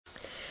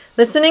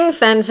Listening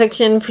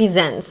Fanfiction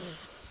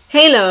presents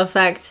Halo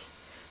Effect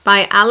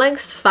by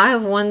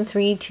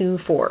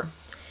Alex51324,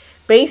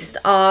 based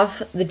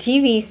off the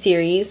TV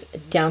series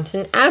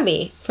Downton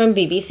Abbey from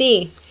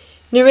BBC,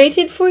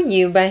 narrated for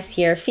you by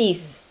Sierra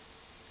Feast.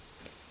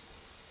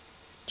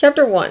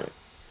 Chapter 1.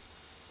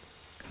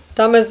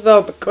 Thomas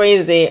felt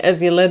crazy as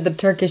he led the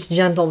Turkish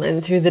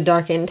gentleman through the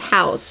darkened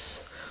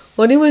house.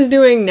 What he was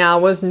doing now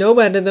was no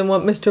better than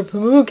what Mr.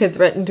 Pamuk had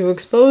threatened to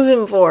expose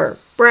him for.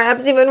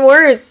 Perhaps even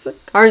worse.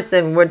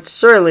 Carson would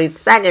surely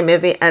sack him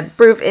if he had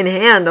proof in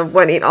hand of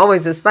what he'd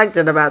always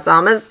suspected about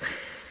Thomas.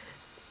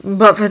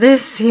 But for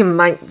this, he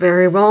might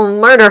very well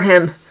murder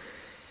him.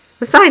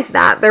 Besides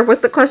that, there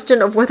was the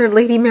question of whether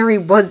Lady Mary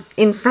was,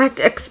 in fact,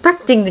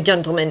 expecting the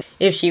gentleman.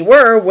 If she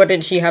were,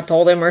 wouldn't she have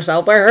told him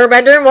herself where her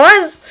bedroom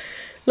was?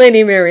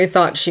 Lady Mary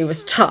thought she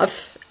was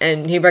tough,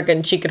 and he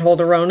reckoned she could hold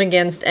her own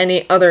against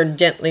any other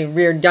gently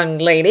reared young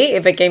lady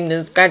if it came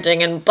to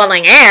scratching and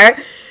pulling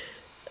hair.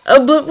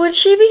 But would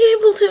she be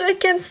able to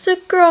against a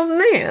grown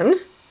man?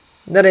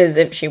 That is,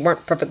 if she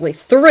weren't perfectly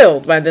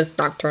thrilled by this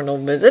nocturnal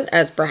visit,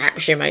 as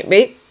perhaps she might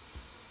be.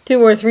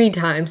 2 or 3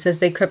 times as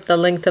they crept the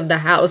length of the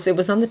house, it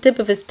was on the tip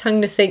of his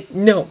tongue to say,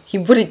 no, he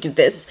wouldn't do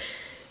this.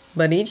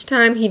 But each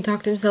time he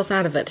talked himself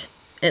out of it.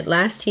 At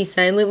last he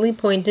silently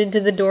pointed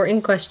to the door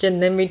in question,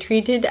 then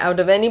retreated out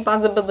of any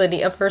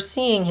possibility of her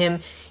seeing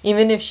him,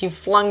 even if she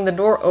flung the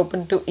door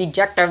open to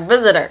eject her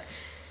visitor.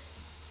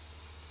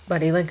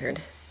 But he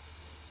lingered.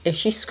 If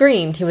she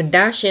screamed, he would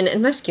dash in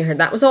and rescue her,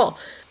 that was all.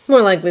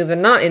 More likely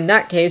than not, in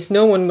that case,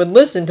 no one would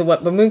listen to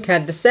what Pamuk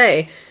had to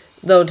say,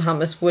 though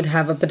Thomas would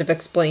have a bit of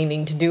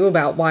explaining to do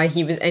about why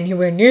he was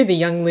anywhere near the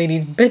young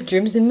lady's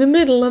bedrooms in the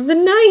middle of the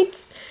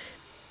night.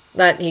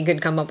 But he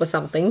could come up with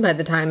something by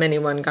the time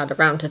anyone got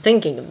around to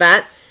thinking of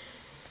that.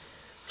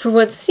 For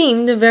what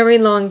seemed a very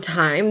long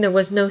time, there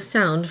was no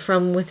sound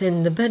from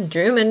within the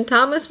bedroom, and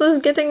Thomas was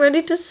getting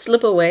ready to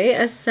slip away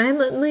as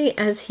silently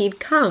as he'd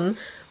come,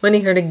 when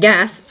he heard a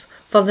gasp,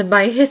 followed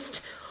by a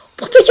hissed,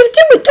 "What are you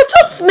doing? Get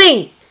off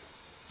me!"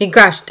 He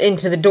crashed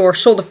into the door,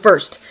 shoulder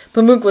first.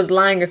 Pamuk was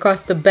lying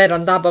across the bed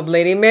on top of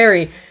Lady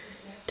Mary.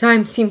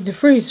 Time seemed to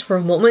freeze for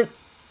a moment,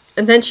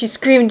 and then she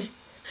screamed,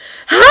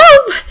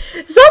 "Help!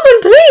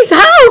 Someone please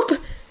help!"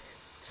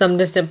 Some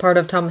distant part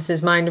of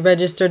Thomas's mind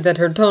registered that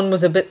her tone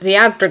was a bit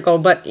theatrical,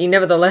 but he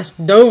nevertheless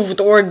dove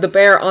toward the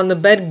pair on the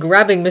bed,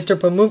 grabbing Mr.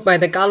 Pamuk by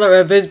the collar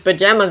of his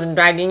pajamas and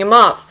dragging him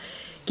off.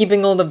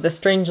 Keeping hold of the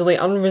strangely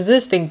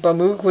unresisting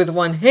Pamuk with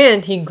one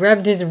hand, he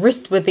grabbed his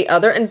wrist with the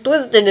other and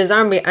twisted his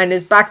arm behind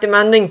his back,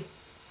 demanding,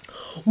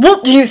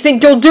 "What do you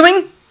think you're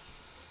doing?"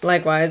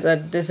 Likewise, a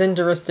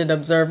disinterested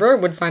observer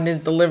would find his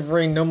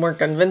delivery no more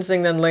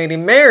convincing than Lady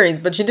Mary's,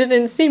 but she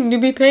didn't seem to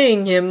be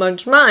paying him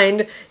much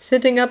mind,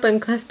 sitting up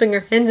and clasping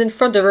her hands in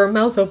front of her,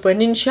 mouth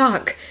open in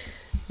shock.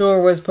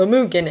 Nor was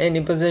Pamuk in any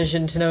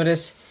position to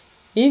notice.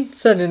 He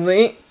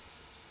suddenly,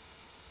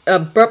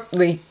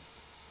 abruptly,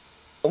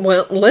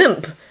 went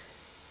limp.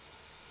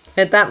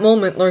 At that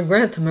moment, Lord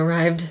Grantham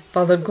arrived,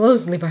 followed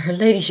closely by her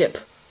ladyship.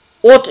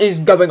 "What is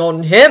going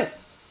on here?"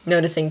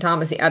 Noticing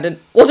Thomas, he added,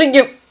 "What are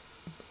you...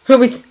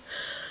 Who is..."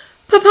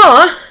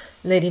 "Papa,"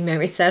 Lady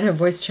Mary said, her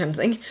voice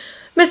trembling.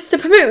 "Mr.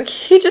 Pamuk,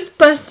 he just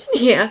burst in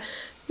here.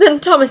 Then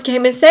Thomas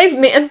came and saved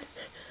me, and...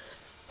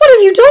 What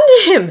have you done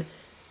to him?"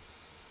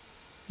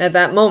 At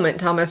that moment,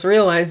 Thomas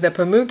realized that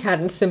Pamuk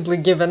hadn't simply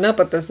given up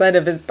at the sight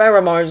of his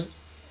paramour's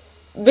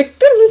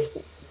victim's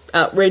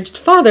outraged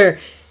father.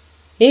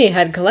 He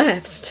had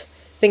collapsed.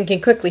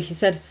 Thinking quickly, he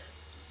said,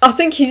 "I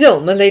think he's ill,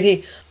 my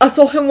lady. I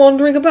saw him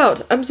wandering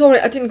about. I'm sorry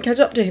I didn't catch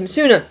up to him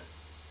sooner."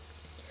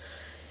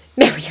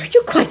 "Mary, are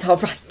you quite all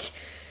right?"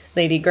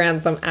 Lady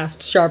Grantham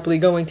asked sharply,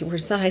 going to her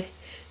side.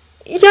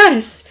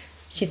 "Yes,"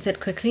 she said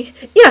quickly.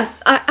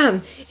 "Yes, I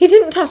am. He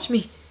didn't touch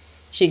me."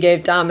 She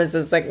gave Thomas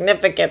a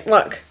significant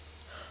look.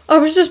 "I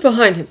was just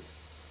behind him,"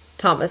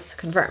 Thomas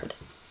confirmed.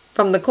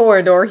 From the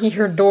corridor, he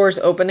heard doors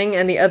opening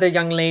and the other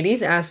young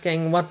ladies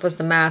asking what was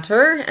the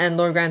matter, and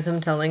Lord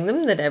Grantham telling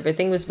them that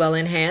everything was well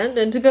in hand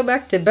and to go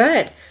back to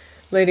bed.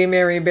 Lady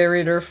Mary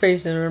buried her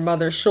face in her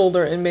mother's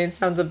shoulder and made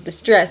sounds of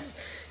distress.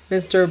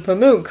 Mr.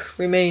 Pamuk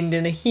remained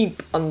in a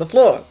heap on the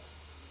floor.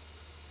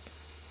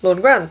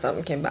 Lord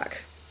Grantham came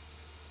back.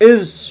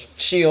 "Is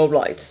she all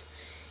right?"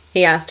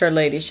 he asked her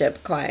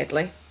ladyship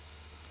quietly.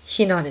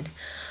 She nodded.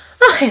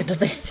 "I'll handle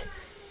this.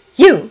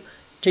 You,"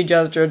 she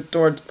gestured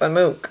towards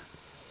Pamuk.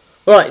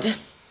 "Right,"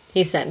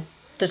 he said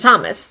to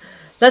Thomas.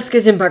 "Let's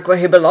get him back where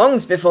he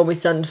belongs before we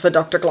send for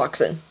Dr.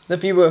 Clarkson. The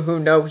fewer who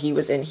know he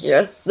was in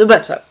here, the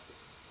better."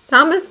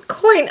 Thomas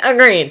quite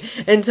agreed,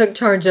 and took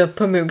charge of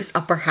Pamuk's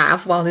upper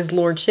half while his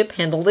lordship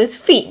handled his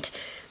feet.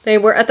 They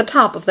were at the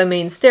top of the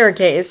main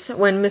staircase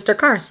when Mr.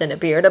 Carson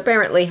appeared,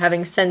 apparently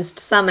having sensed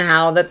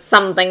somehow that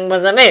something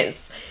was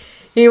amiss.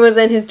 He was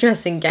in his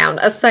dressing gown,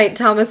 a sight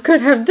Thomas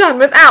could have done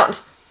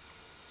without.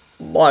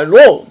 "My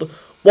lord,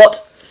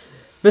 what?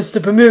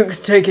 Mr. Pamuk's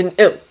taken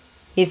ill,"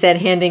 he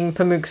said, handing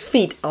Pamuk's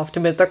feet off to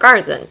Mr.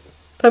 Carson.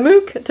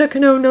 Pamuk took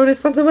no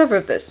notice whatsoever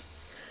of this.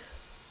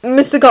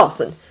 "Mr.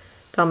 Carson,"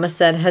 Thomas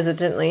said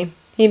hesitantly,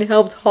 He'd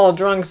helped haul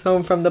drunks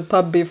home from the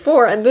pub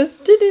before, and this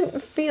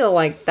didn't feel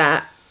like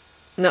that.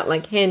 Not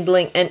like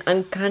handling an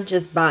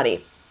unconscious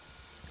body.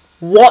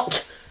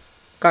 "What?"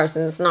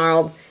 Carson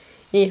snarled.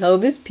 He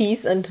held his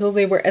peace until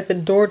they were at the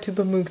door to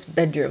Pamuk's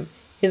bedroom.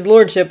 His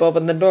lordship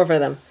opened the door for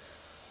them.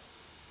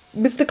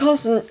 "Mr.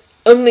 Carson,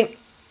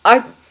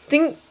 I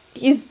think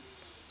he's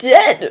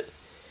dead."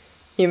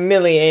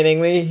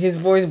 Humiliatingly, his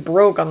voice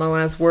broke on the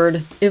last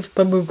word. If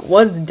Pamuk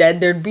was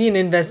dead, there'd be an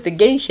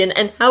investigation,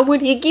 and how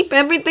would he keep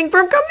everything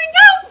from coming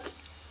out?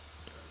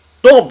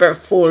 "Don't be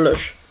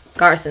foolish,"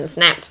 Carson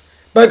snapped.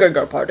 "Begging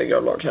your pardon,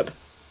 your lordship."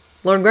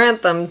 Lord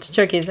Grantham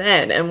shook his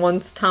head, and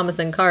once Thomas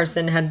and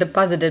Carson had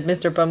deposited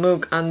Mr.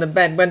 Pamuk on the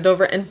bed, went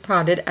over and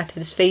prodded at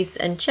his face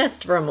and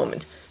chest for a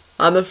moment.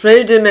 "I'm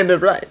afraid you may be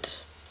right."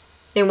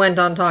 He went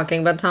on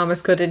talking, but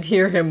Thomas couldn't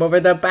hear him over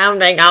the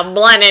pounding of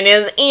blood in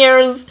his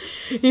ears.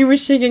 He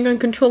was shaking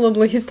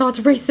uncontrollably, his thoughts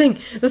racing.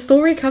 The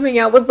story coming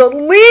out was the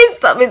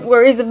least of his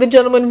worries if the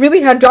gentleman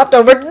really had dropped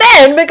over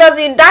dead because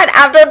he died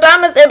after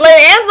Thomas had laid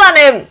hands on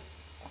him.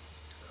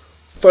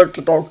 "Fed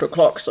to Dr.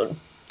 Clarkson,"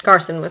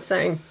 Carson was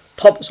saying.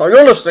 "Thomas, are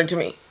you listening to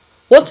me?"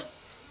 "What?"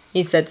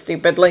 he said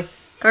stupidly.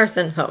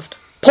 Carson huffed.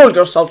 "Pull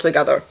yourself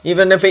together.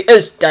 Even if he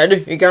is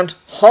dead, he can't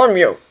harm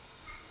you."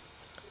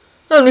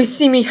 "Only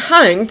see me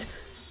hanged,"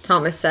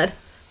 Thomas said.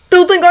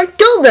 "They'll think I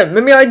killed him.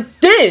 Maybe I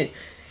did.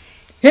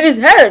 Hit his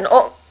head.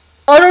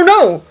 I don't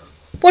know.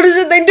 What is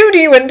it they do to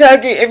you in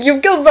Turkey if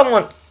you've killed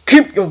someone?"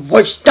 "Keep your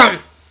voice down,"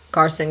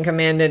 Carson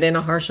commanded in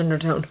a harsh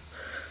undertone.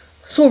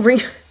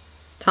 "Sorry,"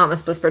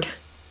 Thomas whispered.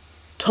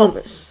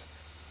 "Thomas,"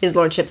 his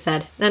lordship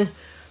said. Then,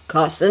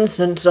 "Carson,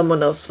 send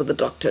someone else for the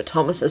doctor.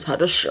 Thomas has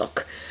had a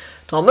shock.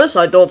 Thomas,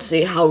 I don't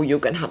see how you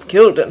can have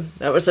killed him.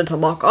 There isn't a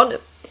mark on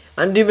him.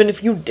 And even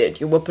if you did,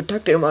 you were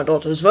protecting my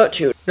daughter's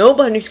virtue.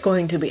 Nobody's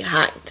going to be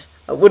hanged.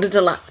 I wouldn't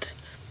allow it."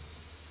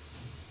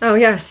 Oh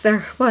yes,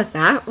 there was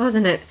that,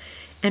 wasn't it?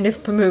 And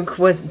if Pamuk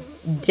was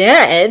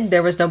dead,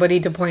 there was nobody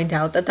to point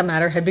out that the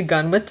matter had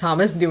begun with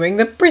Thomas doing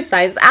the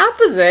precise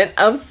opposite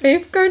of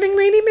safeguarding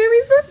Lady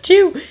Mary's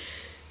virtue.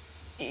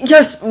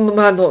 "Yes,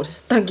 my lord.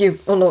 Thank you,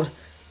 oh lord."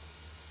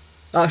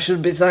 "I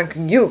should be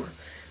thanking you,"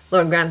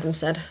 Lord Grantham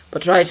said.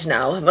 "But right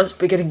now, I must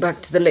be getting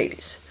back to the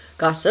ladies.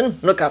 Carson,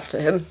 look after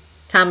him."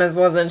 Thomas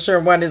wasn't sure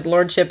what his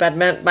lordship had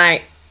meant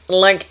by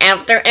 "look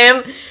after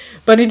him,"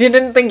 but he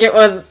didn't think it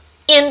was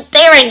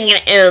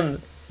interrogate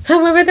him.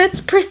 However, that's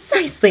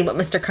precisely what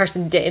Mr.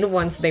 Carson did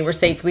once they were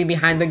safely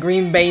behind the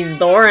green baize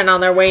door and on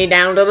their way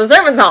down to the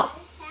servants' hall.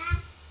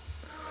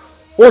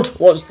 "What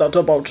was that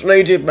about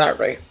Lady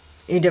Mary?"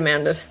 he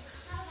demanded.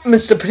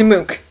 "Mr.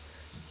 Pamuk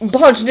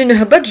barged into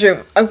her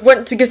bedroom. I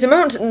went to get him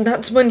out, and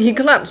that's when he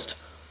collapsed."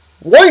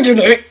 "Why did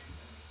he—"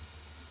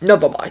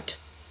 "Never mind.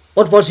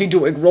 What was he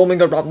doing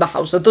roaming around the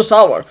house at this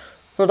hour?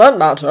 For that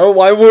matter,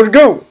 why would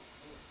you?"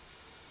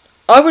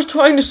 "I was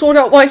trying to sort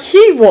out why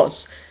he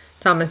was,"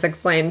 Thomas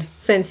explained.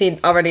 Since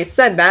he'd already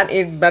said that,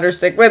 he'd better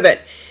stick with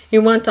it. He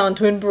went on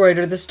to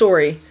embroider the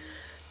story.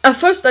 "At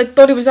first I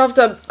thought he was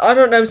after, I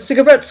don't know,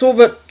 cigarettes or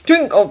a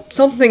drink or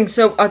something,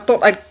 so I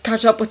thought I'd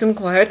catch up with him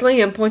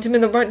quietly and point him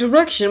in the right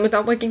direction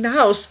without waking the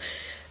house.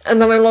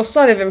 And then I lost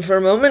sight of him for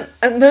a moment,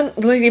 and then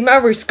Lady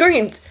Mary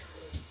screamed."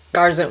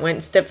 Carson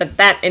went stiff at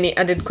that, and he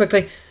added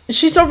quickly,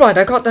 "She's all right.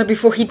 I got there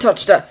before he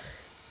touched her."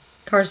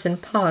 Carson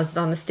paused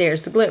on the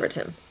stairs to glare at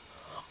him.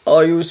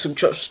 "Are you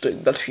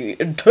suggesting that he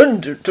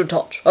intended to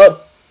touch her?"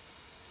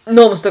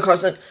 "No, Mr.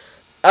 Carson.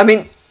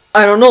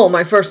 I don't know.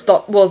 My first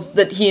thought was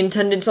that he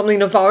intended something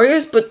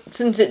nefarious, but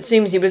since it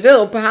seems he was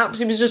ill, perhaps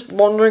he was just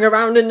wandering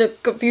around in a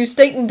confused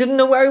state and didn't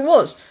know where he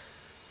was."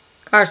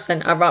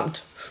 Carson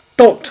erupted.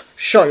 "Don't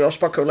share your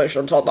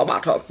speculations on the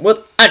matter with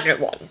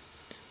anyone."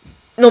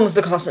 "No,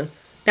 Mr. Carson."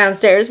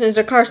 Downstairs,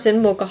 Mr.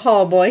 Carson woke a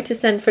hall boy to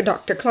send for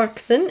Dr.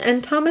 Clarkson,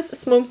 and Thomas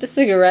smoked a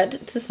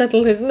cigarette to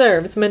settle his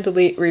nerves,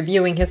 mentally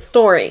reviewing his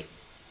story.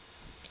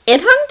 It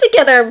hung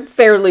together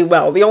fairly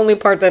well. The only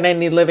part that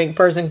any living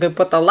person could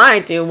put the lie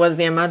to was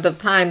the amount of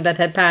time that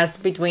had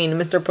passed between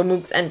Mr.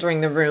 Pamuk's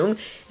entering the room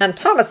and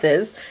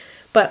Thomas's,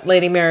 but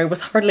Lady Mary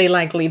was hardly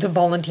likely to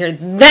volunteer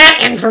that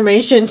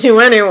information to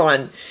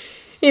anyone.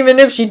 Even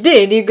if she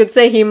did, you could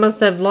say he must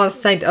have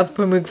lost sight of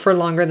Pamuk for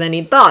longer than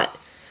he thought.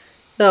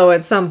 Though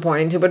at some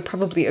point it would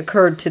probably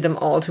occur to them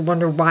all to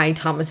wonder why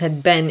Thomas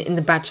had been in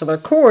the bachelor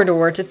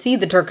corridor to see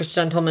the Turkish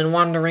gentleman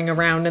wandering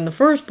around in the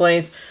first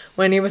place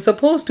when he was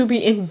supposed to be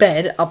in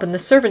bed up in the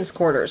servants'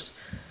 quarters.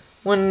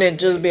 Wouldn't it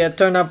just be a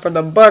turn-up for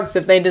the books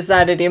if they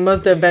decided he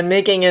must have been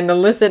making an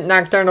illicit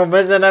nocturnal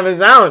visit of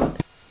his own?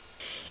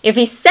 If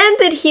he said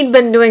that he'd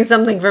been doing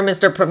something for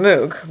Mr.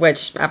 Pamuk,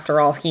 which, after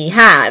all, he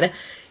had,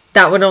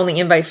 that would only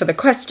invite further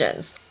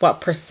questions. What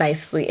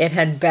precisely it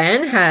had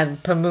been?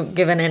 Had Pamuk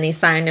given any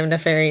sign of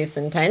nefarious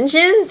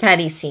intentions?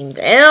 Had he seemed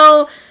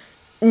ill?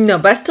 No,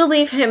 best to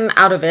leave him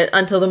out of it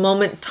until the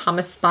moment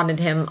Thomas spotted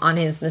him on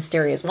his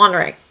mysterious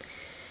wandering.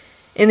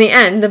 In the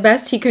end, the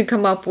best he could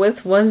come up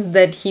with was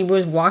that he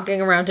was walking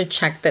around to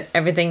check that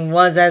everything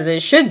was as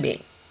it should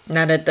be.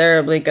 Not a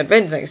terribly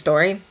convincing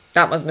story.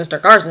 That was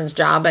Mr. Carson's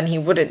job, and he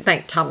wouldn't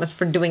thank Thomas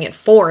for doing it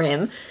for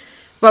him.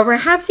 But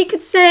perhaps he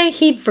could say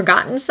he'd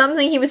forgotten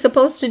something he was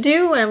supposed to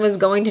do and was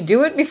going to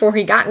do it before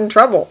he got in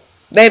trouble.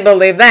 They'd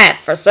believe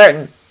that, for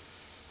certain.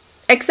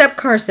 Except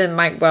Carson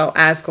might well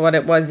ask what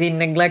it was he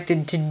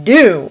neglected to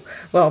do.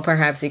 Well,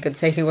 perhaps he could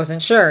say he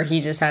wasn't sure.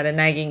 He just had a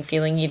nagging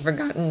feeling he'd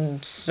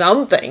forgotten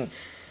something.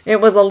 It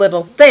was a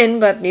little thin,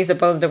 but he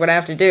supposed it would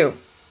have to do.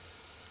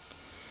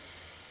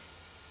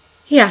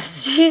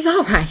 Yes, she's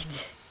all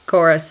right,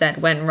 Cora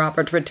said when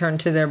Robert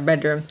returned to their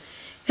bedroom.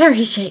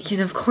 Very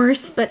shaken, of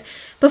course, but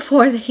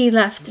before he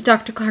left,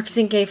 Dr.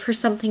 Clarkson gave her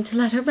something to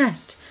let her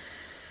rest.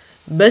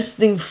 Best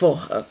thing for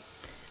her.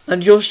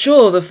 And you're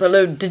sure the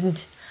fellow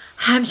didn't...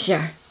 I'm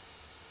sure.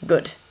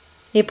 Good.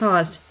 He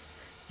paused.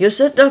 You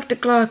said Dr.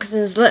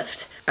 Clarkson's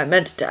left. I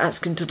meant to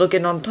ask him to look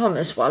in on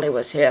Thomas while he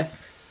was here.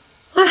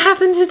 What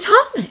happened to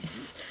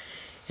Thomas?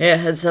 He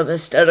had some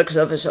hysterics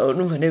of his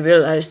own when he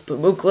realized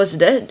Pamuk was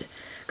dead.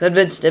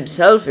 Convinced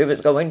himself he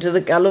was going to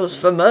the gallows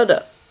for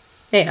murder.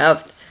 He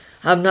huffed.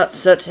 I'm not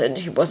certain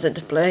he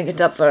wasn't playing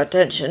it up for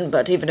attention,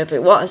 but even if he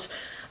was,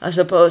 I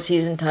suppose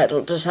he's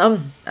entitled to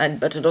some. I'd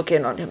better look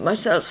in on him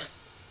myself.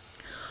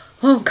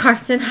 Won't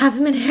Carson have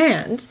him in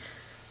hand?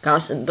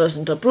 Carson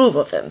doesn't approve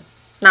of him.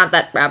 Not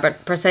that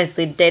Robert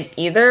precisely did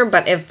either,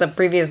 but if the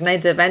previous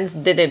night's events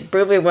didn't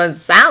prove he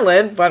was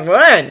salad, what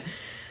would?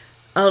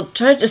 I'll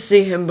try to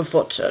see him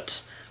before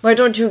church. Why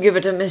don't you give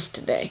it a miss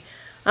today?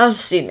 I'll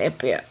see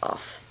Napier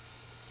off.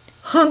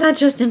 Won't that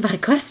just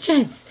invite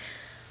questions?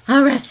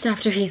 I'll rest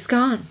after he's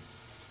gone.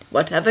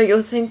 Whatever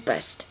you think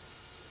best.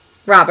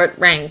 Robert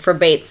rang for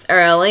Bates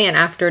early, and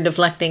after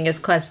deflecting his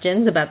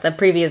questions about the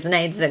previous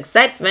night's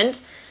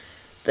excitement,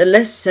 the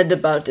less said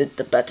about it,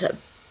 the better.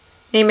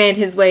 He made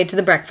his way to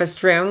the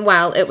breakfast room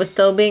while it was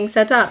still being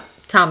set up.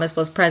 Thomas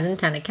was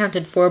present and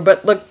accounted for,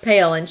 but looked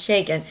pale and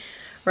shaken.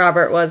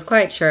 Robert was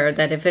quite sure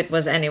that if it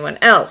was anyone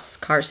else,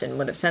 Carson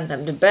would have sent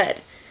them to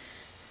bed.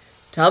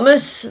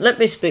 Thomas, let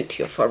me speak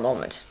to you for a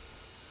moment.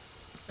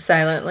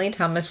 Silently,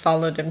 Thomas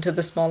followed him to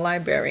the small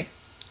library.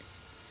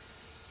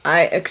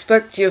 I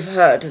expect you've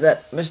heard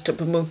that Mr.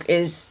 Pamuk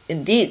is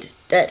indeed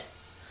dead.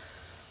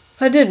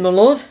 I did, my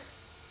lord,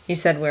 he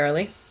said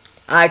wearily.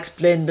 I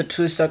explained the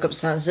true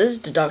circumstances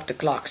to Dr.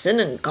 Clarkson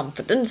in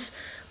confidence,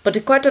 but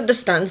he quite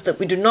understands that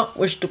we do not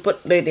wish to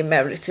put Lady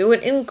Mary through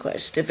an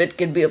inquest if it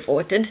can be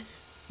avoided,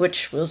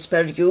 which will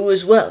spare you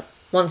as well.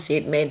 Once he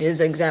had made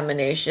his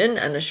examination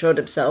and assured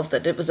himself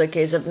that it was a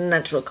case of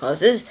natural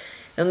causes,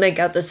 he'll make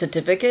out the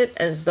certificate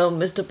as though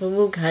Mr.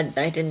 Pamuk had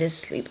died in his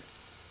sleep.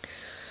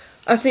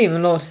 I see, my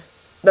lord.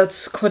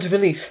 That's quite a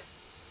relief.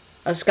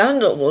 A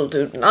scandal will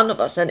do none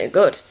of us any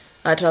good.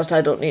 I trust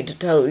I don't need to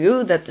tell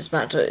you that this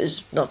matter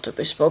is not to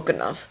be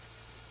spoken of.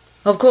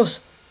 Of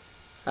course.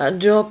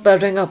 And you're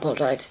bearing up all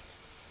right.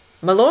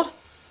 My lord?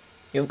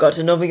 You've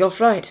gotten over your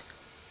fright.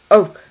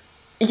 Oh,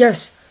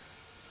 yes.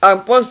 I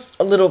was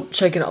a little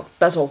shaken up,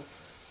 that's all.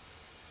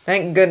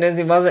 Thank goodness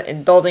he wasn't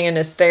indulging in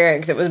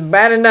hysterics. It was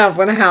bad enough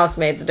when the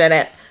housemates did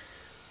it.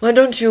 Why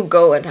don't you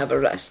go and have a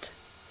rest?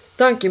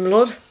 Thank you, my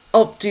lord.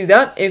 I'll do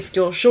that if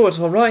you're sure it's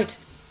all right.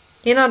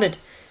 He nodded.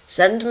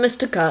 Send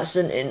Mr.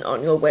 Carson in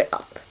on your way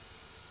up.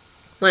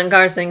 When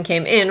Carson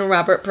came in,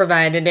 Robert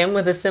provided him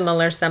with a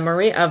similar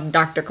summary of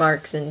Dr.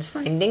 Clarkson's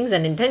findings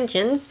and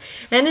intentions,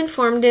 and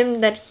informed him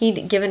that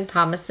he'd given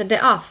Thomas the day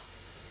off.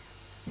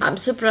 I'm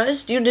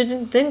surprised you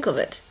didn't think of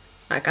it.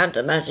 I can't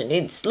imagine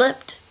he'd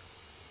slept.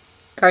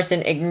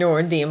 Carson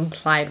ignored the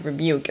implied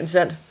rebuke and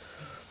said,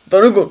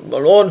 Very good, my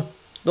lord,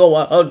 though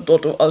I had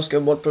thought to ask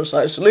him what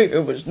precisely he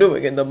was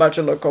doing in the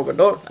bachelor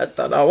corridor at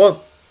that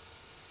hour.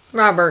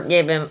 Robert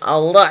gave him a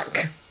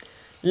look.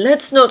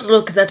 Let's not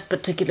look that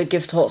particular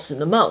gift horse in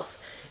the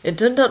mouth. It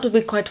turned out to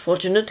be quite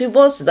fortunate he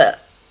was there.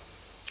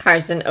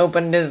 Carson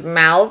opened his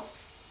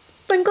mouth,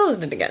 then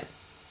closed it again.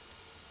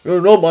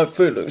 You know my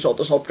feelings on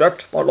the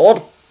subject, my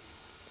lord.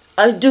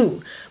 I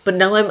do, but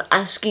now I'm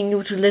asking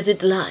you to let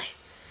it lie.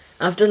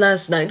 After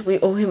last night, we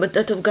owe him a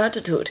debt of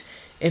gratitude.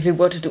 If he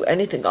were to do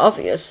anything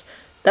obvious,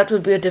 that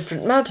would be a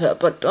different matter,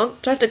 but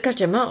don't try to catch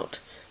him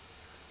out.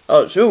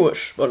 As you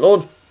wish, my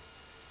lord.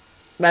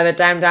 By the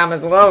time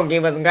Thomas woke, he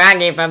was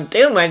groggy from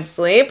too much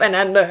sleep and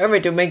had to hurry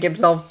to make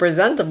himself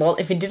presentable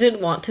if he didn't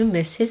want to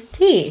miss his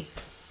tea.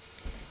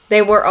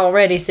 They were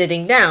already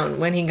sitting down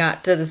when he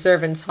got to the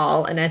servants'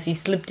 hall, and as he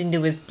slipped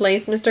into his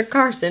place, Mr.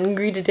 Carson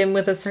greeted him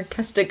with a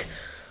sarcastic,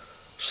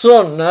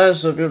 So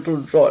nice of you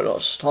to join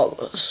us,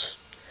 Thomas.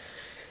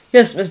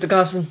 Yes, Mr.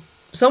 Carson.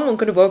 Someone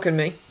could have woken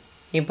me,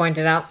 he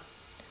pointed out.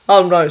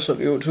 How nice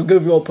of you to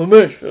give your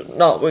permission.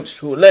 Now it's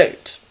too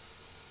late.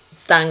 It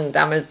stung,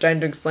 Thomas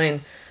tried to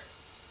explain.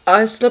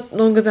 I slept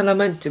longer than I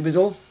meant to, is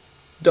all.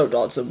 Don't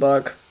answer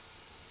back.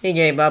 He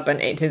gave up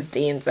and ate his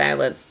tea in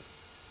silence.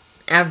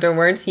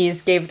 Afterwards, he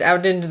escaped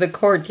out into the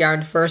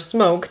courtyard for a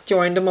smoke,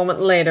 joined a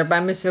moment later by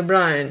Miss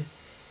O'Brien.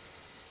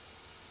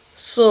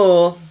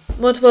 So,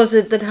 what was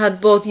it that had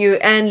both you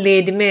and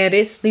Lady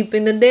Mary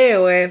sleeping the day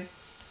away?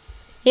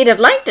 He'd have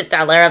liked to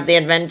tell her of the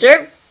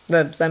adventure,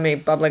 the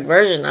semi-public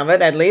version of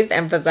it, at least,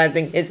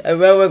 emphasizing his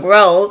heroic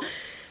role.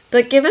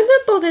 But given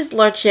that both his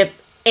lordship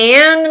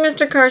And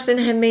Mr. Carson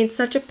had made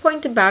such a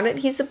point about it,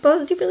 he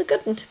supposed he really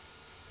couldn't.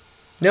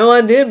 No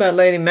idea about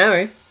Lady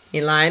Mary,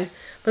 he lied.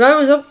 But I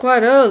was up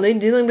quite early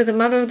dealing with the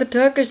matter of the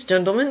Turkish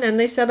gentleman, and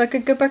they said I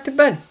could go back to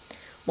bed.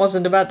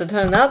 Wasn't about to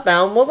turn that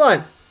down, was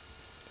I?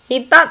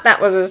 He thought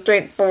that was a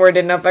straightforward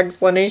enough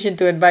explanation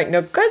to invite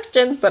no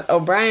questions, but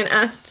O'Brien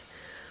asked,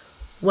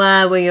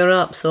 Why were you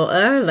up so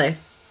early?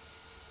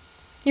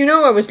 You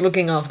know I was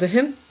looking after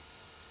him.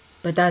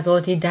 But I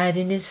thought he died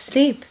in his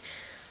sleep.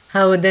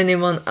 How would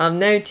anyone have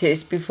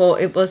noticed before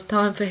it was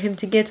time for him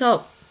to get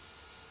up?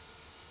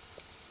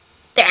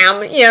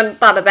 Damn, he hadn't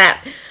thought of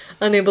that.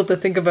 Unable to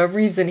think of a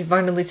reason, he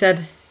finally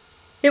said,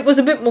 It was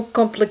a bit more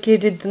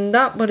complicated than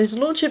that, but his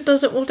lordship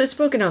doesn't want it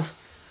spoken of.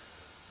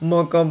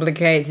 More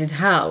complicated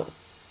how?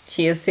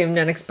 She assumed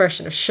an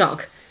expression of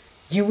shock.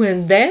 You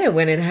weren't there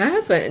when it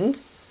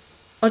happened.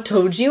 I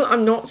told you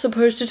I'm not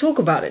supposed to talk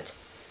about it.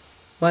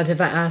 What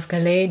if I ask her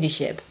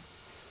ladyship?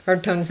 Her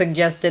tone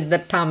suggested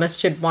that Thomas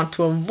should want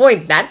to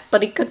avoid that,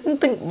 but he couldn't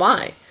think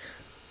why.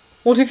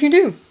 What if you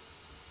do?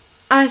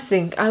 I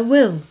think I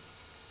will.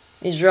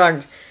 He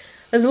shrugged.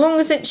 As long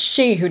as it's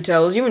she who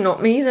tells you and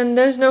not me, then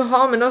there's no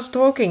harm in us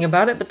talking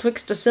about it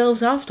betwixt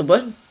ourselves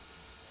afterward.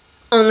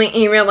 Only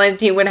he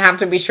realized he would have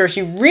to be sure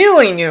she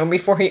really knew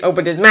before he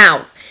opened his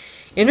mouth.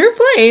 In her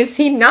place,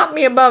 he'd not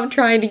be above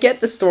trying to get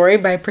the story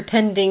by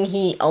pretending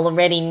he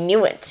already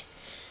knew it.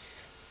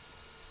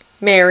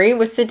 Mary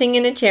was sitting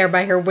in a chair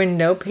by her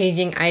window,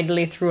 paging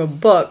idly through a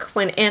book,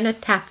 when Anna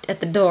tapped at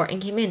the door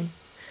and came in.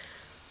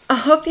 I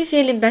hope you're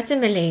feeling better,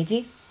 my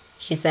lady,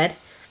 she said.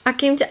 I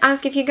came to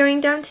ask if you're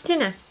going down to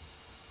dinner.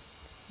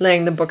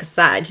 Laying the book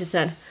aside, she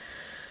said,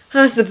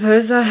 I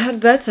suppose I had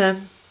better.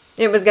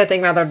 It was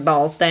getting rather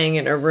dull staying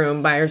in her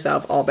room by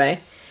herself all day.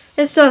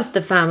 It's just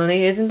the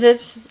family, isn't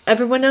it?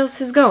 Everyone else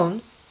has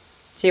gone.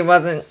 She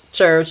wasn't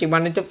sure she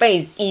wanted to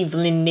face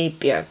Evelyn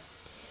Napier.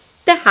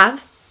 They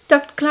have.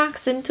 Dr.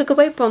 Clarkson took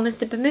away poor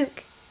Mr.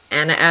 Pamuk,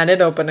 Anna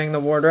added, opening the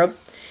wardrobe.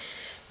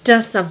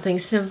 Just something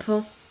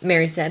simple,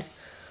 Mary said.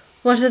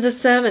 What are the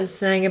servants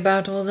saying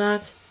about all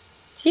that?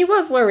 She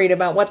was worried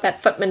about what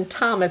that footman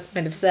Thomas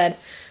might have said.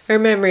 Her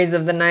memories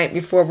of the night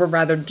before were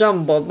rather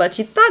jumbled, but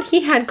she thought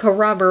he had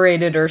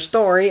corroborated her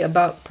story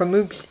about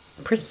Pamuk's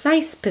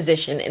precise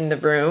position in the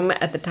room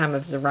at the time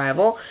of his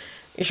arrival.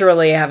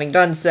 Surely, having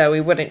done so,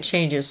 he wouldn't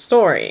change his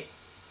story.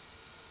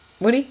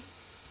 Would he?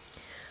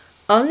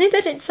 Only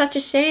that it's such a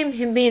shame,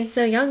 him being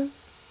so young.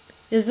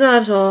 Is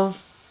that all?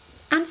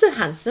 And so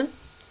handsome,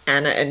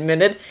 Anna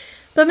admitted.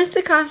 But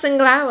Mr. Carson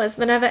glowers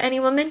whenever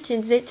anyone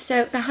mentions it,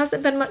 so there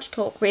hasn't been much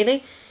talk,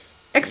 really.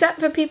 Except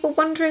for people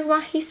wondering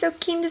why he's so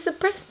keen to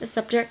suppress the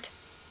subject.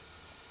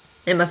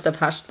 It must have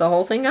hushed the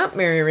whole thing up,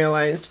 Mary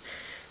realized.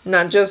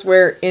 Not just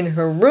where in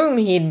her room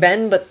he'd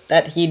been, but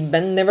that he'd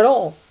been there at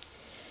all.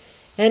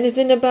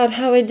 Anything about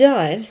how he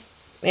died?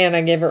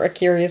 Anna gave her a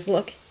curious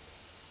look.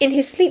 In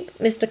his sleep,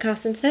 Mr.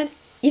 Carson said.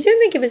 You don't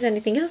think it was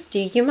anything else, do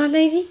you, my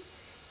lady?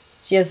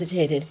 She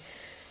hesitated.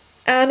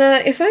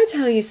 Anna, if I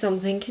tell you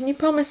something, can you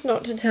promise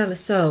not to tell a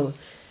soul?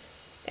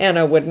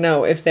 Anna would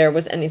know if there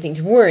was anything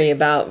to worry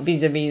about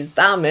vis-a-vis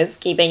Thomas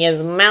keeping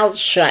his mouth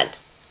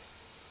shut.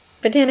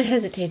 But Anna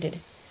hesitated.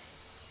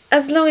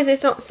 As long as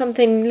it's not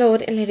something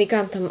Lord and Lady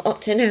Grantham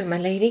ought to know, my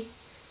lady.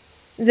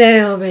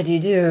 They already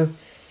do.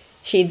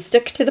 She'd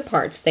stick to the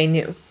parts they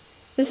knew.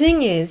 The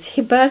thing is,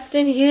 he burst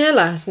in here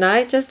last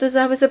night just as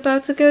I was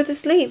about to go to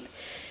sleep.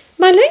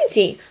 My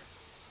lady,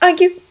 are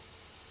you...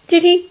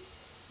 Did he...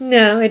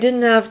 No, I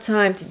didn't have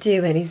time to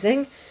do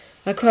anything.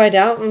 I cried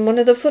out and one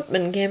of the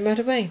footmen came right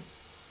away.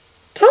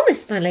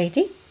 Thomas, my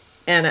lady?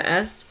 Anna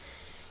asked.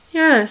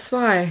 Yes,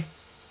 why?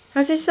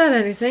 Has he said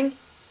anything?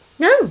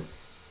 No,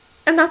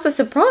 and that's a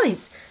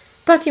surprise.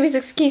 But he was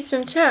excused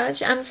from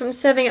church and from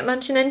serving at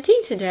luncheon and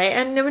tea today,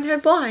 and no one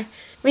heard why.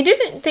 We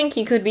didn't think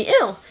he could be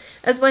ill,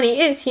 as when he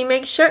is, he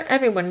makes sure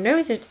everyone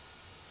knows it.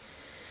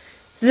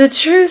 The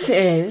truth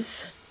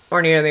is,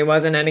 or nearly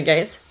was in any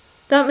case,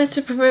 that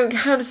Mr. Pamuk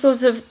had a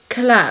sort of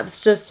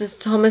collapse just as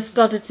Thomas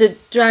started to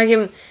drag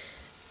him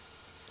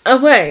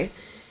away.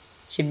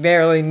 She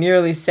barely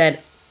nearly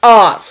said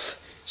off.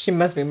 She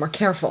must be more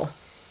careful.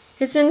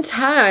 It's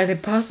entirely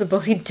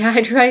possible he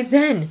died right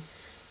then.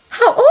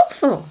 How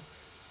awful!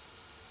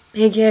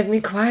 He gave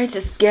me quite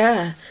a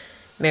scare,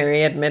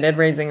 Mary admitted,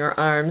 raising her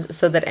arms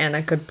so that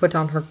Anna could put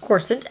on her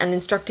corset and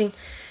instructing,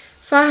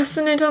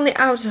 Fasten it on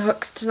the outer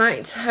hooks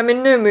tonight. I'm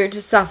in no mood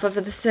to suffer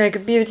for the sake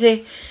of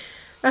beauty.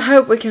 I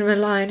hope we can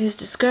rely on his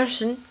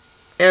discretion.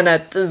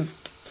 Anna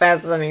just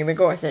fastening the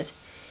corset.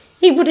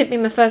 He wouldn't be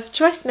my first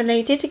choice, my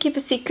lady, to keep a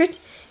secret.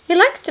 He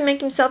likes to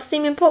make himself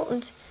seem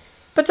important.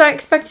 But I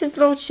expect his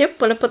lordship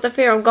will have put the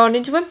fear of God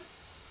into him.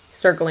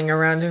 Circling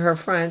around to her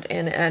friend,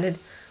 Anna added,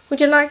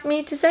 Would you like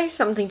me to say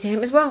something to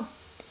him as well?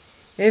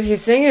 If you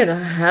think it'll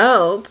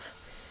help.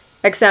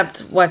 Except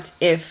what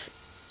if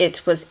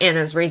it was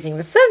Anna's raising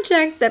the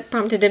subject that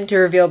prompted him to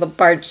reveal the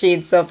part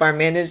she'd so far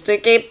managed to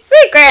keep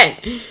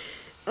secret?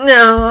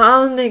 No,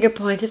 I'll make a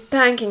point of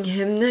thanking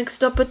him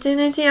next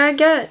opportunity I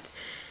get.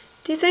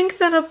 Do you think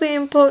that'll be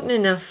important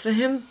enough for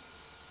him?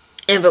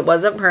 If it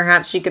wasn't,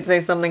 perhaps she could say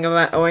something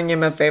about owing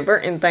him a favor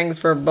in thanks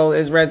for both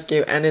his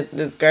rescue and his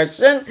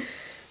discretion.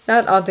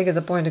 That ought to get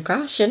the point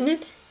across, shouldn't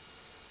it?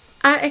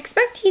 I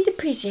expect he'd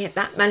appreciate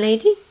that, my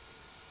lady.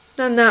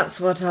 Then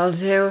that's what I'll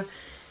do.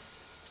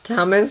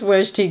 Thomas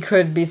wished he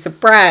could be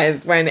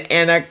surprised when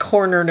Anna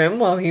cornered him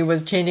while he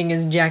was changing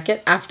his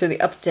jacket after the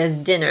upstairs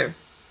dinner.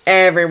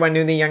 Everyone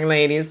knew the young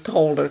ladies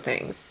told her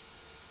things.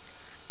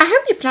 I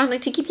hope you're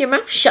planning to keep your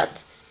mouth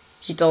shut,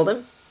 she told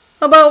him.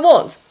 About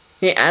what?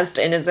 He asked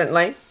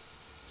innocently.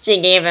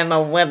 She gave him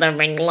a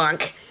withering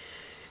look.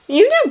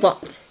 You know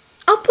what?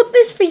 I'll put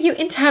this for you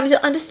in terms you'll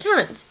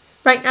understand.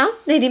 Right now,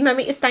 Lady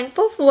Mary is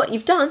thankful for what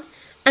you've done,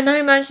 and I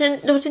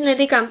imagine Lord and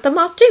Lady Grantham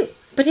are too.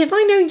 But if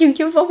I know you,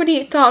 you've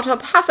already thought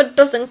up half a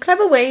dozen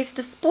clever ways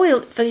to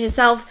spoil it for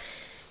yourself,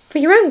 for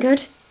your own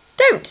good.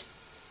 Don't.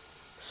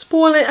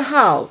 Spoil it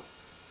how?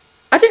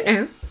 I don't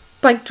know.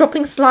 By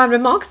dropping sly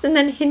remarks and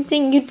then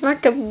hinting you'd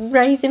like a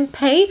raise in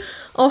pay,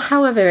 or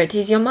however it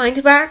is your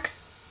mind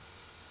works.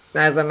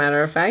 As a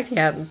matter of fact, he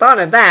hadn't thought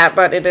of that,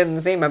 but it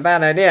didn't seem a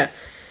bad idea.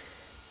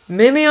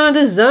 Maybe I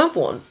deserve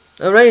one.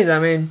 A raise, I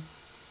mean.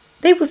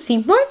 They will see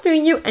right through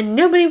you, and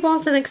nobody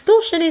wants an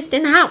extortionist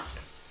in the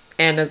house,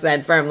 Anna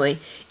said firmly.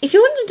 If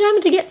you're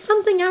determined to get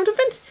something out of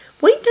it,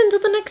 wait until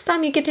the next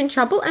time you get in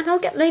trouble, and I'll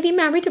get Lady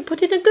Mary to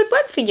put in a good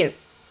word for you.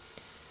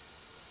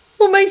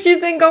 What makes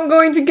you think I'm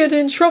going to get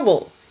in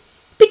trouble?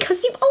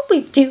 Because you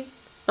always do.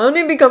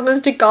 Only because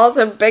Mr.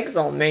 Carson picks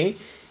on me,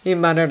 he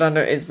muttered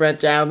under his breath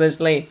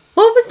childishly.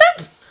 What was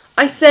that?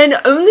 I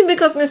said only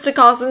because Mr.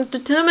 Carson's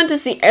determined to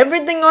see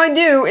everything I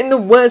do in the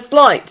worst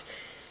light.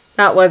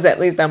 That was at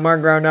least a more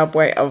grown-up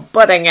way of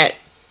putting it.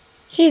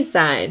 She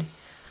sighed.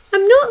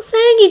 I'm not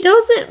saying he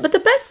doesn't, but the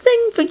best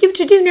thing for you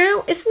to do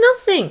now is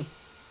nothing.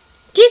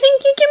 Do you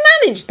think you can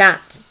manage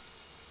that?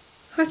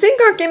 I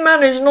think I can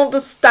manage not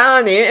to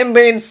stand here and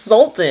be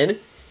insulted.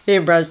 He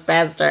brushed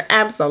past her.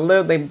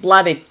 Absolutely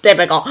bloody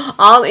typical.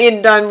 All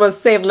he'd done was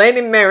save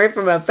Lady Mary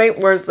from a fate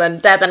worse than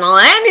death, and all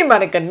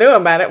anybody could do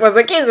about it was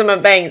accuse him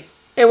of things.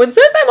 It would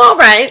suit them all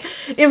right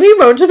if he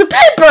wrote to the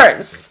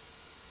papers.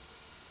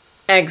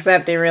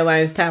 Except he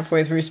realized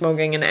halfway through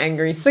smoking an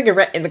angry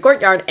cigarette in the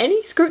courtyard,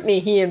 any scrutiny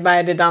he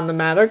invited on the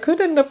matter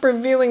could end up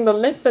revealing the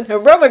less than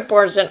heroic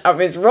portion of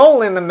his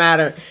role in the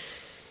matter.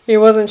 He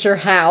wasn't sure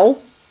how.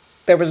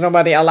 There was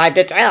nobody alive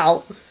to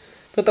tell.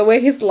 But the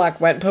way his luck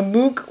went,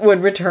 Pamuk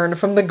would return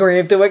from the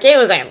grave to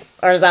accuse him,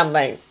 or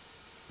something.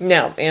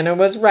 No, Anna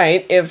was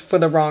right, if for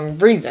the wrong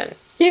reason.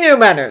 He knew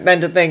better than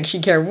to think she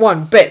cared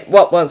one bit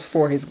what was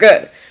for his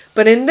good.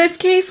 But in this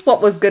case,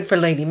 what was good for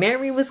Lady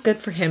Mary was good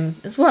for him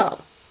as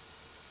well.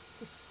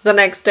 The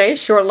next day,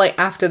 shortly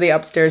after the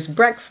upstairs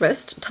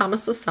breakfast,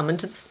 Thomas was summoned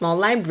to the small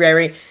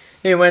library.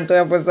 He went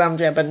up with some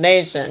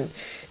trepidation.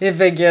 He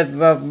figured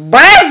the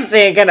best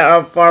he could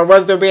hope for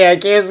was to be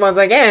accused once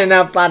again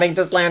of plotting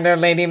to slander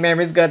Lady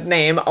Mary's good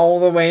name all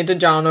the way to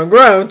John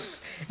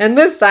O'Groats, and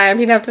this time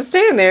he'd have to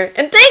stand there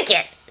and take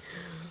it.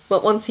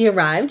 But once he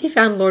arrived, he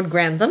found Lord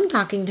Grantham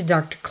talking to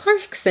Dr.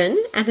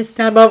 Clarkson, and a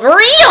stab of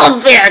real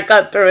fear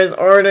cut through his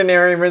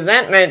ordinary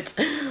resentment.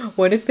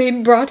 What if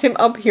they'd brought him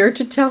up here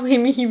to tell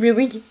him he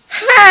really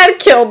had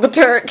killed the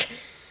Turk?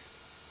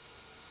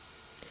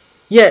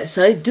 Yes,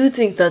 I do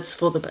think that's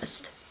for the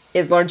best,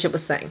 his lordship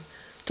was saying.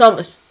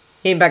 Thomas,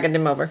 he beckoned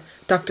him over.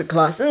 Dr.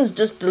 Clausen's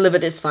just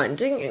delivered his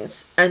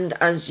findings, and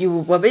as you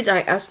were worried,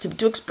 I asked him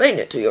to explain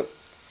it to you.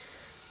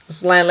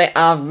 Slightly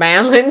off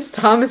balance,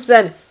 Thomas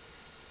said,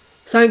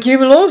 Thank you,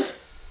 my lord.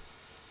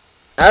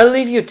 I'll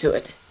leave you to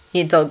it,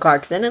 he told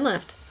Clarkson and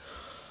left.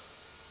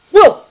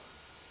 Well,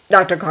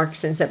 Dr.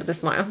 Clarkson said with a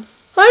smile,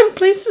 I'm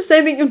pleased to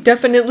say that you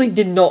definitely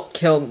did not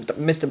kill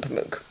Mr.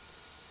 Pamuk.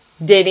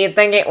 Did you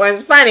think it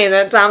was funny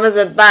that Thomas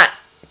had thought?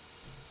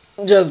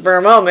 Just for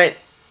a moment.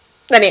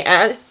 Then he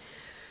added,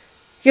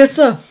 Yes,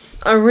 sir.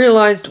 I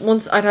realized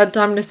once I'd had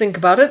time to think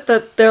about it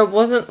that there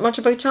wasn't much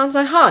of a chance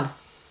I had.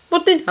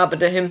 What did happen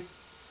to him?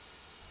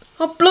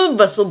 A blood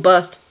vessel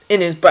burst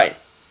in his brain.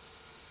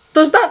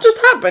 Does that just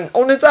happen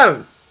on its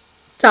own?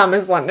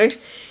 Thomas wondered.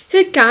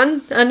 It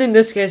can, and in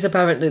this case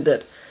apparently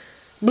did.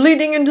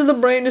 Bleeding into the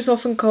brain is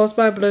often caused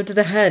by a blow to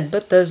the head,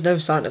 but there's no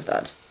sign of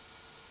that.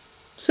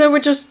 So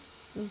it just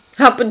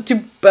happened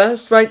to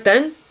burst right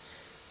then?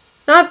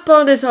 That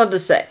part is hard to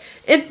say.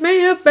 It may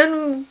have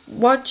been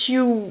what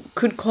you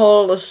could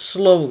call a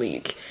slow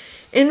leak,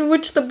 in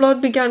which the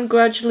blood began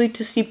gradually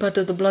to seep out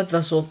of the blood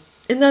vessel.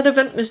 In that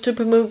event, Mr.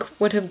 Pamuk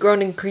would have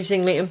grown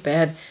increasingly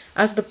impaired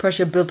as the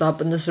pressure built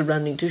up in the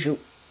surrounding tissue.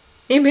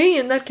 He may,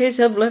 in that case,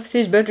 have left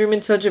his bedroom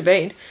in search of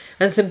aid,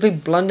 and simply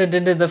blundered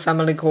into the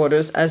family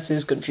quarters as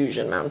his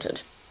confusion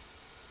mounted.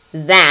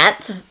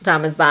 That,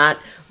 Thomas thought,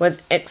 was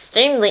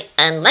extremely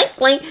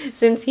unlikely,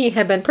 since he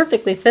had been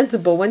perfectly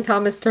sensible when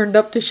Thomas turned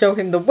up to show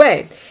him the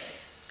way.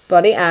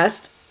 But he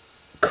asked,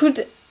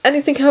 Could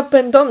anything have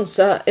been done,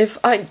 sir, if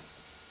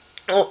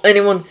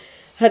anyone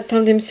had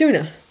found him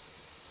sooner?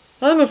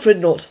 I'm afraid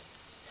not,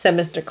 said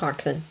Mr.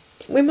 Clarkson.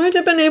 We might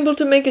have been able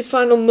to make his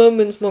final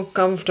moments more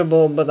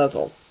comfortable, but that's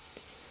all.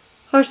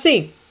 I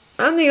see.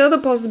 And the other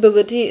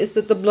possibility is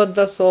that the blood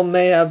vessel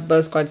may have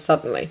burst quite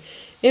suddenly,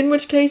 in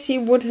which case he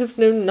would have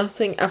known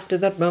nothing after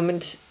that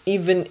moment,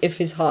 even if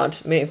his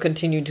heart may have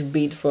continued to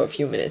beat for a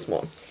few minutes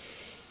more.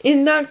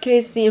 In that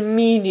case, the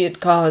immediate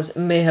cause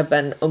may have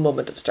been a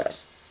moment of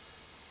stress.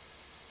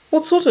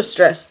 What sort of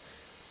stress?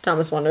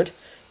 Thomas wondered.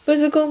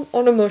 Physical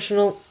or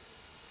emotional?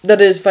 That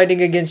is,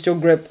 fighting against your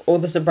grip, or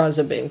the surprise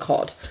of being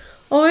caught,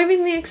 or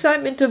even the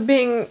excitement of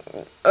being,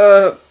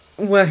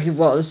 where he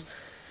was,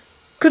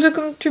 could have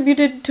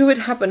contributed to it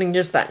happening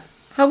just then.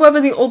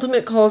 However, the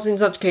ultimate cause in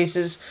such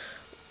cases,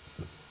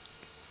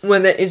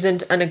 when there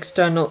isn't an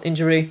external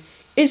injury,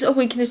 is a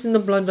weakness in the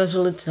blood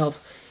vessel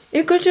itself.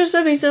 It could just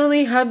have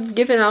easily have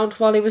given out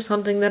while he was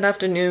hunting that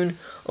afternoon,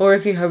 or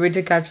if he hurried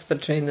to catch the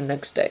train the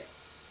next day.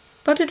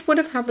 But it would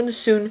have happened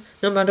soon,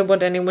 no matter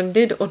what anyone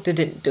did or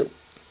didn't do.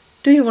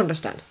 Do you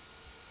understand?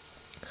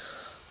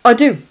 I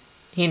do,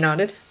 he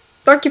nodded.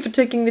 Thank you for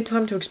taking the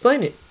time to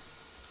explain it.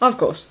 Of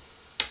course.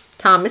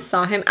 Thomas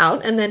saw him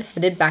out and then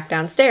headed back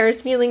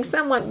downstairs, feeling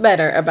somewhat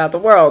better about the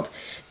world.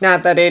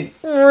 Not that he'd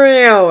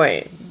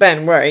really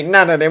been worried,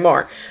 not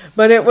anymore,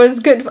 but it was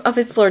good of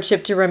his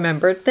lordship to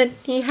remember that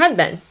he had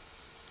been,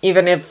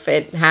 even if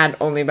it had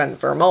only been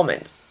for a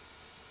moment.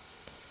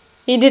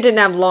 He didn't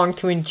have long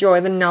to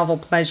enjoy the novel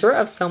pleasure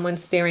of someone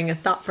sparing a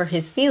thought for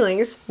his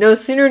feelings. No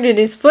sooner did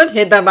his foot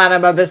hit the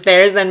bottom of the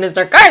stairs than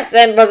Mr.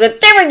 Carson was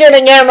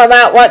interrogating him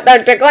about what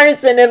Dr.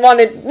 Clarkson had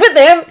wanted with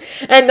him,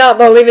 and not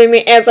believing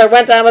the answer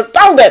when Thomas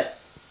told it.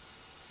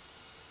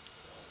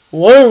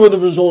 Why would the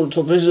results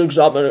of his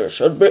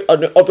examination be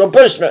any of your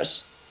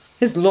business?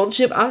 His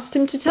lordship asked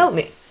him to tell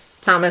me,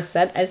 Thomas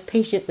said as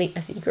patiently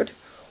as he could.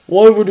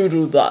 Why would you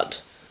do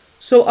that?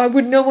 So I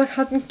would know I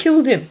hadn't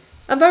killed him.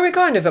 And very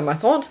kind of him, I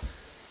thought.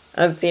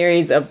 A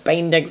series of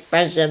pained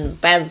expressions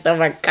passed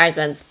over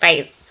Carson's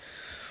face.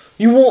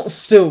 You aren't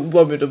still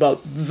worried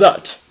about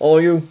that,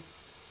 are you?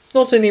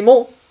 Not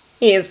anymore.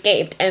 He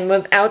escaped and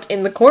was out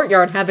in the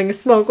courtyard having a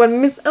smoke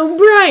when Miss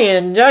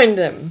O'Brien joined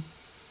him.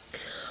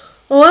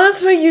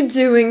 What were you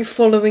doing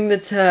following the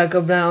Turk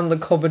around the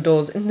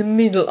corridors in the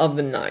middle of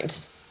the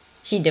night?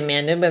 She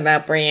demanded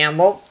without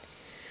preamble.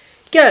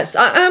 Yes,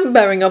 I am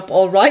bearing up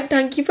all right,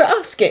 thank you for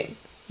asking.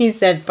 He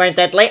said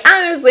pointedly.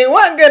 Honestly,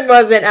 what good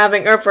was it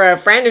having her for a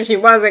friend if she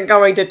wasn't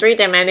going to treat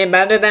him any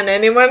better than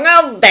anyone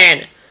else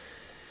did?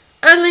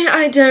 Only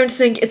I don't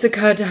think it's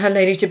occurred to her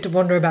ladyship to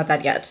wonder about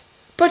that yet.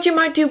 But you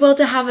might do well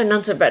to have an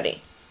answer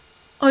ready.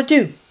 I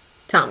do,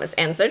 Thomas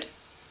answered.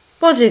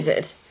 What is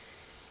it?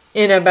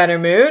 In a better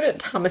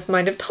mood, Thomas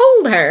might have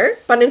told her,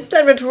 but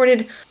instead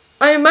retorted,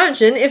 I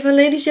imagine if her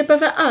ladyship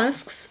ever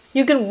asks,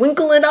 you can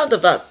winkle it out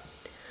of her.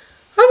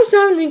 I was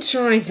only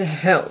trying to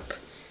help,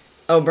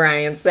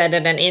 O'Brien said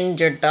in an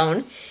injured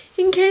tone,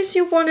 in case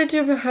you wanted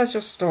to rehearse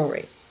your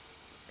story.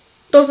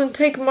 Doesn't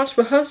take much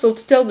rehearsal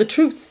to tell the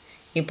truth,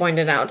 he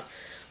pointed out.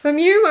 From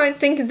you, I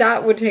think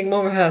that would take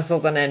more rehearsal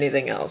than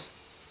anything else.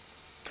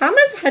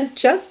 Thomas had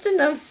just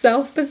enough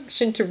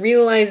self-possession to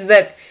realize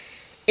that,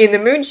 in the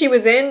mood she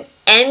was in,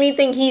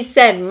 anything he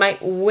said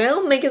might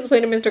well make its way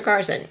to Mr.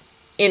 Carson.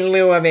 In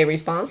lieu of a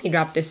response, he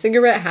dropped his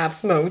cigarette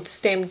half-smoked,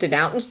 stamped it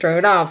out, and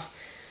strode off.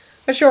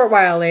 A short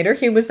while later,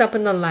 he was up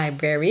in the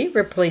library,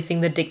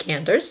 replacing the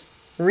decanters,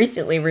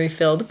 recently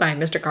refilled by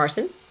Mr.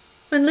 Carson,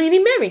 when Lady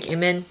Mary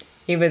came in.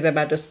 He was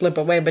about to slip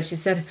away, but she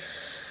said,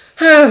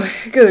 Oh,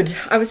 good.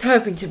 I was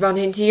hoping to run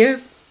into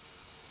you.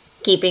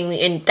 Keeping the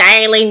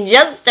entirely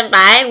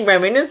justified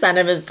ruminous out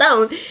of his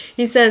tone,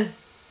 he said,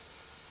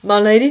 My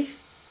lady,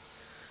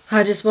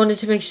 I just wanted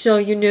to make sure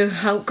you knew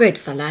how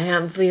grateful I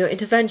am for your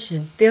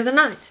intervention the other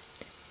night.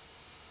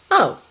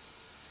 Oh.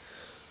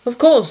 Of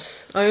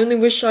course, I only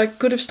wish I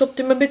could have stopped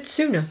him a bit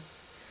sooner.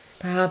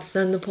 Perhaps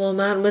then the poor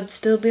man would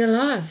still be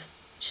alive,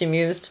 she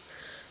mused.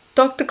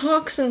 Dr.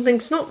 Clarkson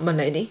thinks not, my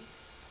lady.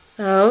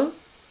 Oh?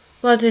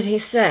 What did he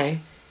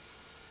say?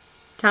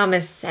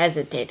 Thomas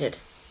hesitated.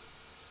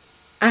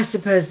 I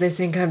suppose they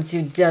think I'm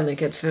too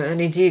delicate for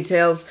any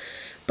details,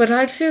 but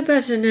I'd feel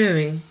better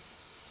knowing.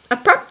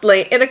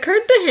 Abruptly, it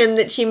occurred to him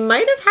that she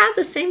might have had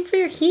the same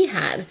fear he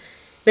had,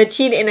 that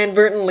she'd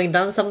inadvertently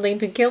done something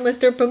to kill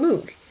Mr.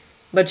 Pamuk.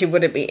 But she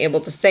wouldn't be able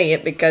to say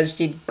it because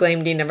she'd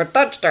claimed he never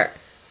touched her.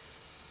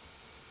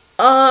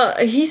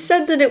 He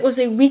said that it was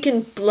a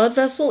weakened blood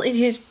vessel in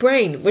his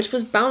brain, which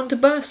was bound to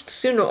burst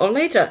sooner or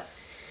later.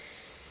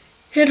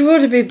 It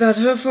would be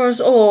better for us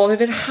all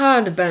if it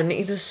had been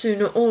either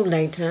sooner or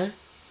later,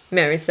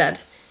 Mary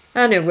said.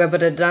 Anywhere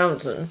but at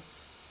Downton.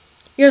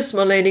 Yes,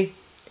 my lady.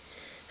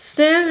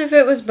 Still, if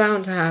it was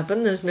bound to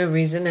happen, there's no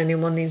reason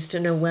anyone needs to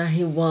know where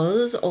he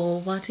was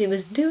or what he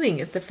was doing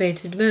at the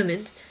fated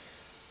moment.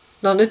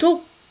 None at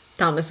all,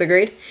 Thomas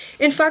agreed.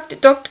 In fact,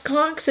 Dr.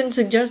 Clarkson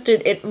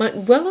suggested it might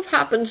well have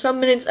happened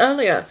some minutes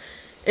earlier.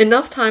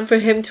 Enough time for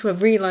him to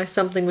have realized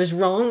something was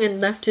wrong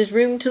and left his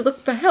room to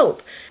look for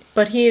help,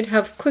 but he'd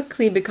have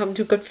quickly become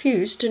too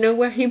confused to know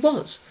where he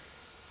was.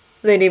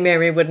 Lady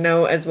Mary would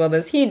know as well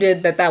as he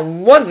did that that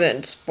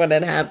wasn't what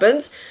had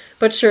happened,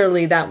 but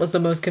surely that was the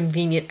most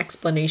convenient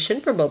explanation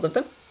for both of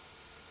them.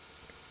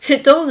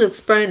 It does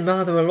explain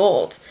rather a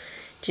lot.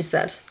 she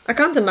said. I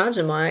can't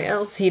imagine why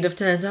else he'd have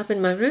turned up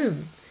in my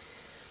room.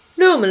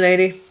 No,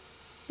 m'lady.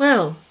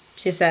 Well,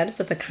 she said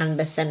with a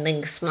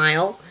condescending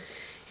smile,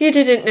 you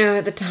didn't know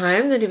at the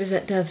time that he was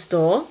at death's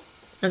door,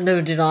 and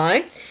nor did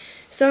I,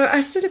 so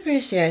I still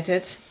appreciate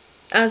it,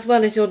 as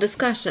well as your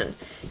discretion.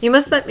 You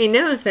must let me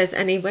know if there's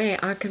any way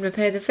I can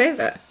repay the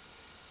favour.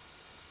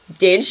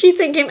 Did she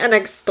think him an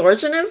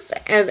extortionist,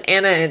 as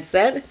Anna had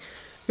said?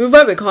 You're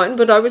very kind,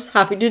 but I was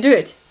happy to do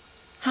it.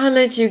 I'll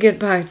let you get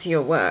back to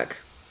your work.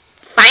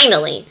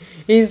 Finally!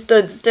 He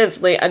stood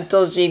stiffly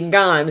until she'd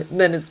gone,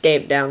 then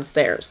escaped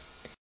downstairs.